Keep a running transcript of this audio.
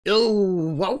Yo,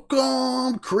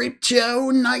 welcome,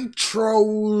 Crypto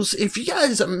Nitros. If you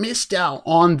guys missed out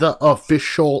on the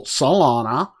official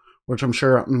Solana, which I'm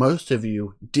sure most of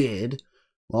you did,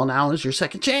 well, now is your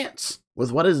second chance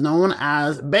with what is known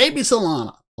as Baby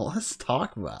Solana. Well, let's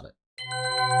talk about it.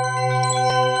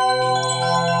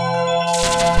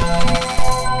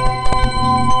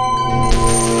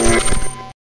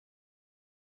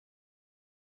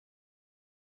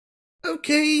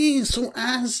 Okay, so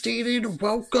as stated,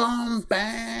 welcome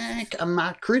back,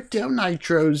 my Crypto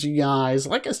Nitros, you guys.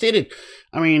 Like I stated,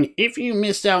 if you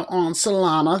missed out on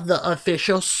Solana, the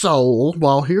official Sol,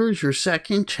 well, here's your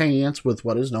second chance with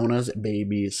what is known as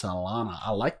Baby Solana.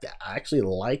 I like that. I actually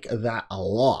like that a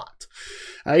lot.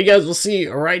 You guys will see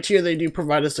right here, they do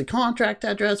provide us a contract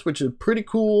address, which is pretty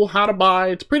cool. How to buy,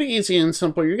 it's pretty easy and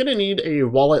simple. You're going to need a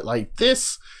wallet like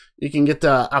this. You can get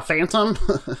a Phantom,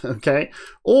 okay?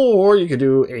 Or you could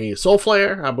do a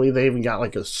Solflare. I believe they even got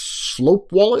like a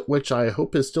Slope wallet, which I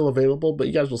hope is still available, but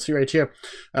you guys will see right here.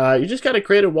 You just got to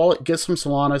create a wallet, get some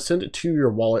Solana, send it to your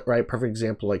wallet, right? Perfect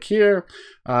example like here.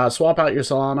 Swap out your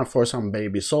Solana for some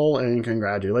Baby Sol, and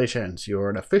congratulations, you're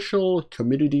an official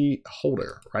community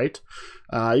holder, right?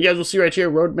 You guys will see right here,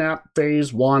 roadmap,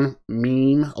 phase 1,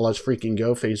 meme, let's freaking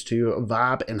go. Phase 2,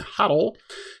 vibe and huddle.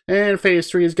 And phase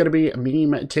 3 is going to be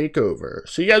meme takeover.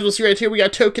 So you guys will see right here, we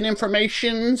got token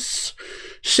informations,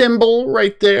 symbol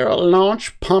right there,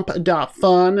 launch,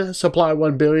 pump.fun, supply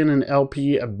 1 billion in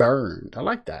LP burned. I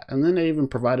like that. And then they even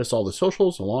provide us all the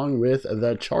socials along with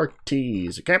the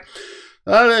charties, okay?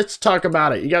 Let's talk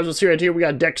about it. You guys will see right here, we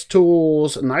got Dex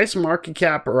Tools, nice market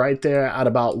cap right there at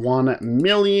about 1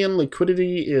 million.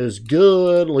 Liquidity is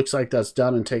good. Looks like that's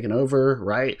done and taken over,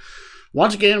 right?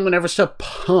 Once again, whenever stuff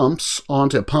pumps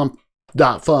onto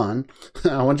pump.fun,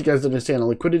 I want you guys to understand the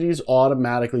liquidity is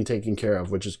automatically taken care of,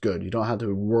 which is good. You don't have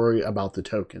to worry about the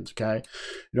tokens, okay?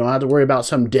 You don't have to worry about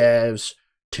some devs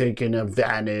taking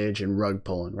advantage and rug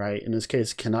pulling, right? In this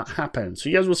case, it cannot happen. So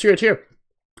you guys will see right here.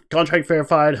 Contract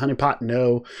verified, honeypot,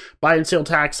 no. Buy and sale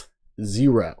tax,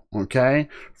 0, okay?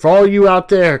 For all you out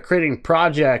there creating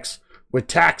projects with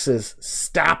taxes,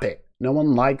 stop it. No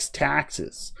one likes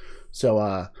taxes.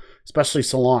 So, especially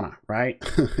Solana, right?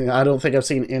 I don't think I've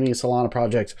seen any Solana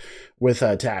projects with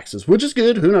taxes, which is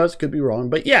good. Who knows? Could be wrong.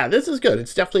 But yeah, this is good.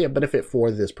 It's definitely a benefit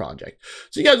for this project.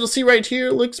 So you guys will see right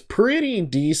here, looks pretty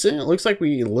decent. It looks like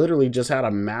we literally just had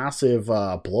a massive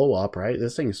blow up, right?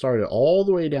 This thing started all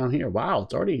the way down here. Wow,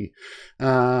 it's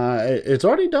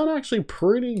already done actually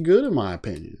pretty good in my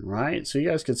opinion, right? So you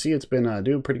guys can see it's been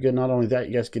doing pretty good. Not only that,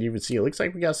 you guys could even see it looks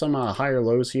like we got some higher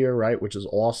lows here, right? Which is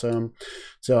awesome.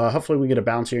 So hopefully we get a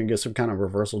bounce here and get some kind of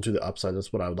reversal to the upside.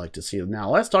 That's what I would like to see.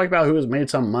 Now let's talk about who has made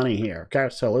some money here. Okay,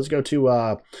 so let's go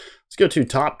to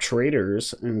top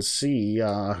traders and see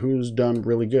who's done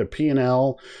really good.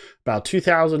 P&L about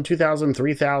 2,000, 2,000,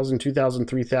 3,000, 2,000,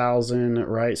 3,000,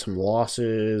 right? Some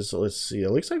losses. Let's see.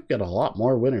 It looks like we got a lot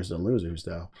more winners than losers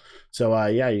though. So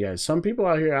yeah, you guys, some people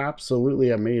out here absolutely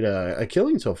have made a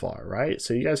killing so far, right?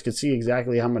 So you guys can see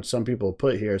exactly how much some people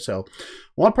put here. So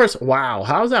one person, wow,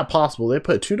 how is that possible? They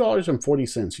put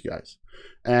 $2.40, you guys.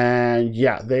 And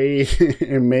yeah, they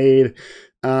made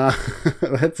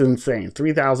that's insane.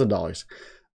 $3,000.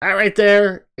 That right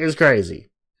there is crazy.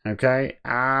 Okay,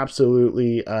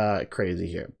 absolutely crazy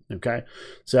here. Okay,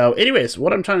 so anyways,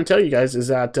 what I'm trying to tell you guys is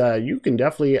that you can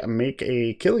definitely make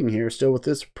a killing here still with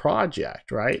this project,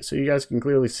 right? So you guys can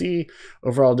clearly see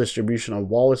overall distribution of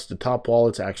wallets. The top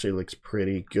wallets actually looks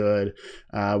pretty good.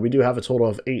 We do have a total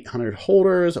of 800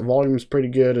 holders. Volume is pretty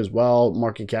good as well.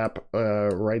 Market cap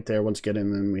right there once again,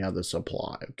 and then we have the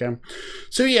supply. Okay,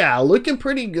 so yeah, looking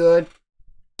pretty good.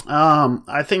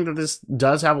 I think that this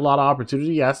does have a lot of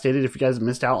opportunity. As stated, if you guys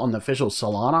missed out on the official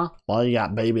Solana, well, you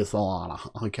got Baby Solana,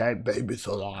 okay? Baby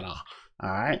Solana. All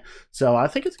right, so I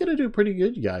think it's going to do pretty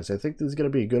good, you guys. I think this is going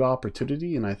to be a good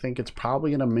opportunity, and I think it's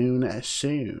probably going to moon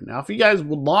soon. Now, if you guys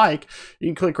would like, you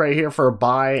can click right here for a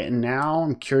buy now.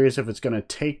 I'm curious if it's going to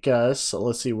take us. So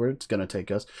let's see where it's going to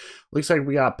take us. Looks like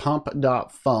we got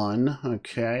pump.fun.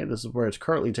 Okay, this is where it's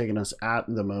currently taking us at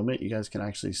the moment. You guys can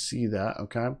actually see that.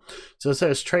 Okay, so it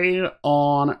says trade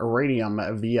on Radium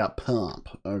via pump.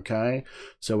 Okay,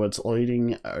 so it's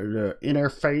loading the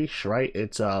interface, right?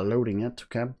 It's loading it.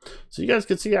 Okay, so you guys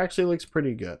can see it actually looks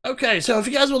pretty good. Okay, so if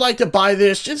you guys would like to buy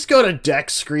this, just go to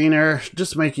Dex Screener.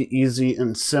 Just make it easy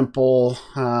and simple.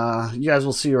 You guys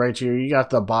will see right here, you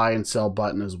got the buy and sell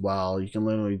button as well. You can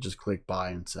literally just click buy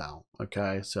and sell.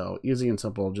 Okay, so easy and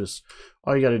simple. Just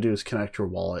all you got to do is connect your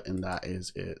wallet, and that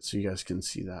is it. So you guys can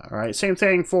see that. All right, same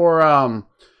thing for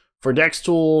Dex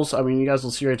Tools. You guys will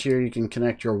see right here, you can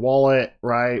connect your wallet,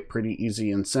 right? Pretty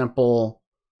easy and simple.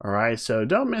 All right, so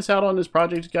don't miss out on this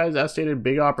project, guys. As stated,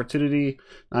 big opportunity.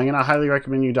 I'm going to highly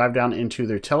recommend you dive down into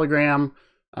their Telegram.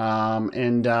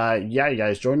 Yeah, you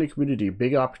guys, join the community.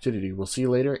 Big opportunity. We'll see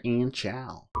you later, and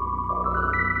ciao.